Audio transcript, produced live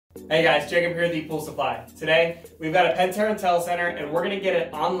Hey guys, Jacob here at ePoolSupply. Today, we've got a Pentair IntelliCenter and we're gonna get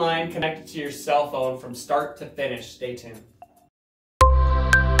it online connected to your cell phone from start to finish. Stay tuned. All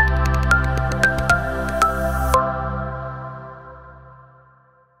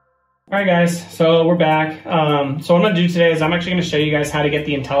right guys, so we're back. So what I'm gonna do today is I'm actually gonna show you guys how to get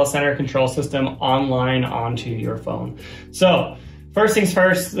the IntelliCenter control system online onto your phone. So first things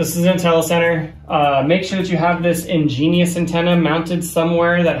first, this is IntelliCenter. Make sure that you have this ingenious antenna mounted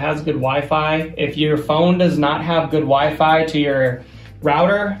somewhere that has good Wi-Fi. If your phone does not have good Wi-Fi to your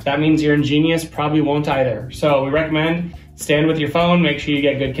router, that means your ingenious probably won't either. So we recommend stand with your phone, make sure you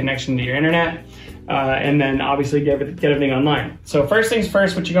get good connection to your internet, and then obviously get everything online. So first things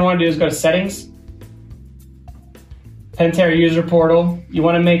first, what you're gonna wanna do is go to Settings, Pentair User Portal. You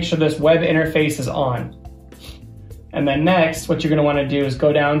wanna make sure this web interface is on. And then next, what you're gonna wanna do is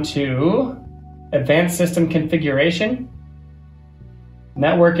go down to Advanced System Configuration,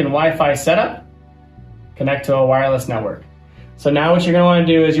 Network and Wi-Fi Setup, connect to a wireless network. So now what you're gonna wanna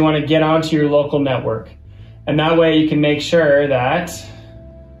do is you wanna get onto your local network. And that way you can make sure that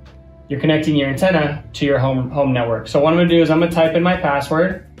you're connecting your antenna to your home network. So what I'm gonna do is I'm gonna type in my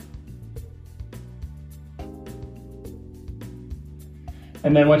password.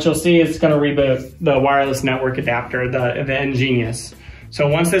 And then what you'll see is it's gonna reboot the wireless network adapter, the Ingenious. So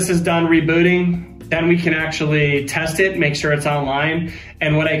once this is done rebooting, then we can actually test it, make sure it's online.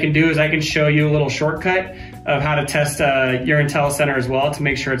 And what I can do is I can show you a little shortcut of how to test your IntelliCenter as well to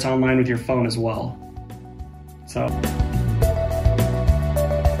make sure it's online with your phone as well. So.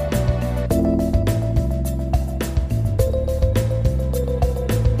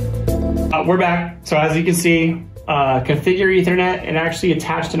 We're back. So as you can see, configure Ethernet and actually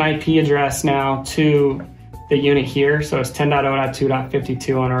attached an IP address now to the unit here. So it's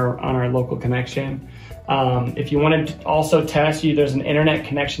 10.0.2.52 on our local connection. If you want to also test, there's an internet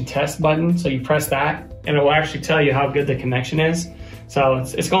connection test button. So you press that and it will actually tell you how good the connection is. So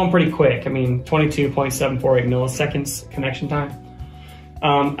it's going pretty quick. I mean, 22.748 milliseconds connection time.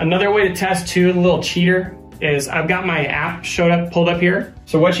 Another way to test too, the little cheater, is I've got my app pulled up here.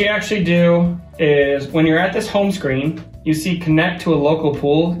 So what you actually do is when you're at this home screen, you see connect to a local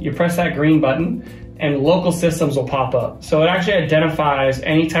pool, you press that green button and local systems will pop up. So it actually identifies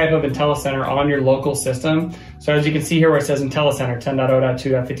any type of IntelliCenter on your local system. So as you can see here where it says IntelliCenter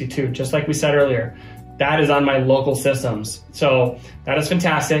 10.0.2.52, just like we said earlier, that is on my local systems. So that is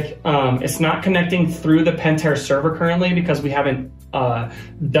fantastic. It's not connecting through the Pentair server currently because we haven't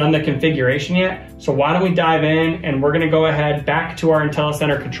done the configuration yet. So why don't we dive in and we're gonna go ahead back to our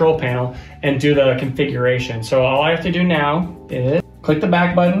IntelliCenter control panel and do the configuration. So all I have to do now is click the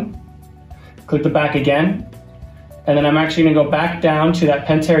back button, click the back again, and then I'm actually gonna go back down to that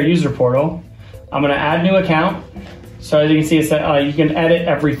Pentair user portal. I'm gonna add new account. So as you can see, it's you can edit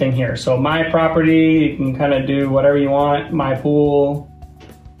everything here. So my property, you can kind of do whatever you want. My pool.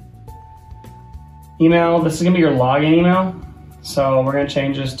 Email, this is gonna be your login email. So we're gonna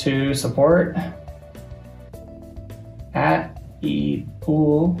change this to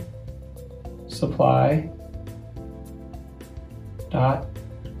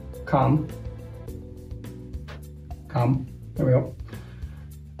There we go.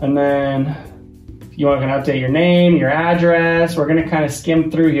 And then you want to update your name, your address. We're gonna kind of skim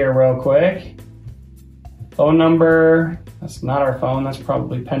through here real quick. Phone number, that's not our phone, that's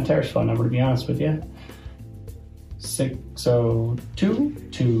probably Pentair's phone number to be honest with you.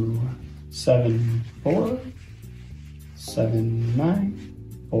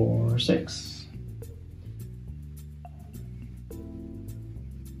 602-274-7946.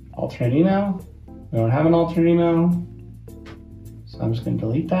 Alternate email, we don't have an alternate email, so I'm just gonna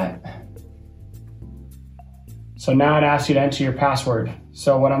delete that. So now it asks you to enter your password.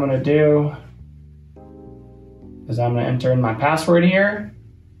 So what I'm gonna do is I'm gonna enter in my password here.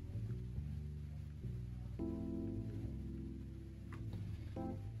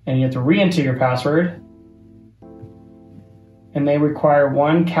 And you have to re-enter your password. And they require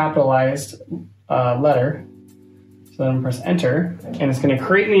one capitalized letter. So then I'm gonna press enter, and it's gonna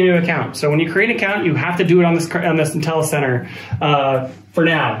create me a new account. So when you create an account, you have to do it on this IntelliCenter for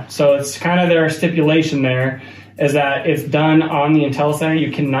now. So it's kind of their stipulation there, is that it's done on the IntelliCenter. You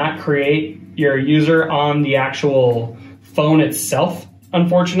cannot create your user on the actual phone itself,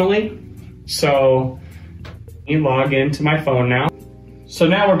 unfortunately. So you log into my phone now. So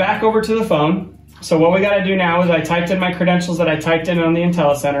now we're back over to the phone. So what we gotta do now is I typed in my credentials that I typed in on the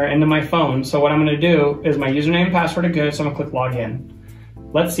IntelliCenter into my phone. So what I'm gonna do is my username and password are good, so I'm gonna click login.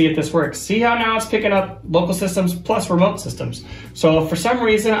 Let's see if this works. See how now it's picking up local systems plus remote systems. So if for some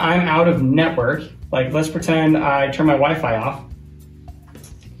reason I'm out of network, like let's pretend I turn my Wi-Fi off.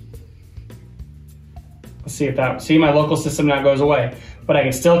 Let's see if that, see my local system now goes away, but I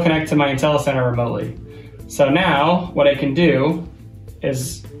can still connect to my IntelliCenter remotely. So now what I can do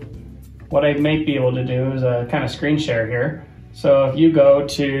is, what I may be able to do is a kind of screen share here. So if you go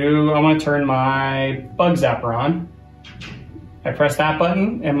to, I want to turn my bug zapper on. I press that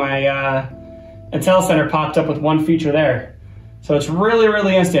button and my IntelliCenter popped up with one feature there. So it's really,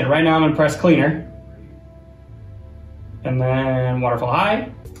 really instant. Right now I'm gonna press cleaner. And then waterfall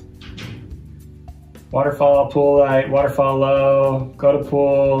high, waterfall, pool light, waterfall low, go to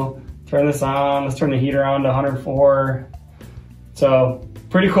pool, turn this on. Let's turn the heater on to 104. So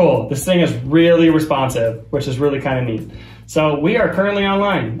pretty cool. This thing is really responsive, which is really kind of neat. So we are currently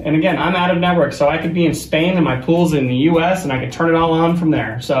online. And again, I'm out of network, so I could be in Spain and my pool's in the US and I could turn it all on from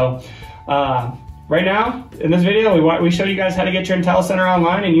there. So right now, in this video, we showed you guys how to get your IntelliCenter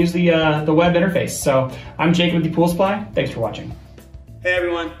online and use the web interface. So I'm Jake with ePoolSupply. Thanks for watching. Hey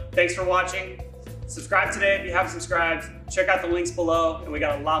everyone, thanks for watching. Subscribe today if you haven't subscribed. Check out the links below, and we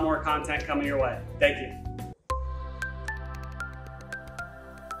got a lot more content coming your way. Thank you.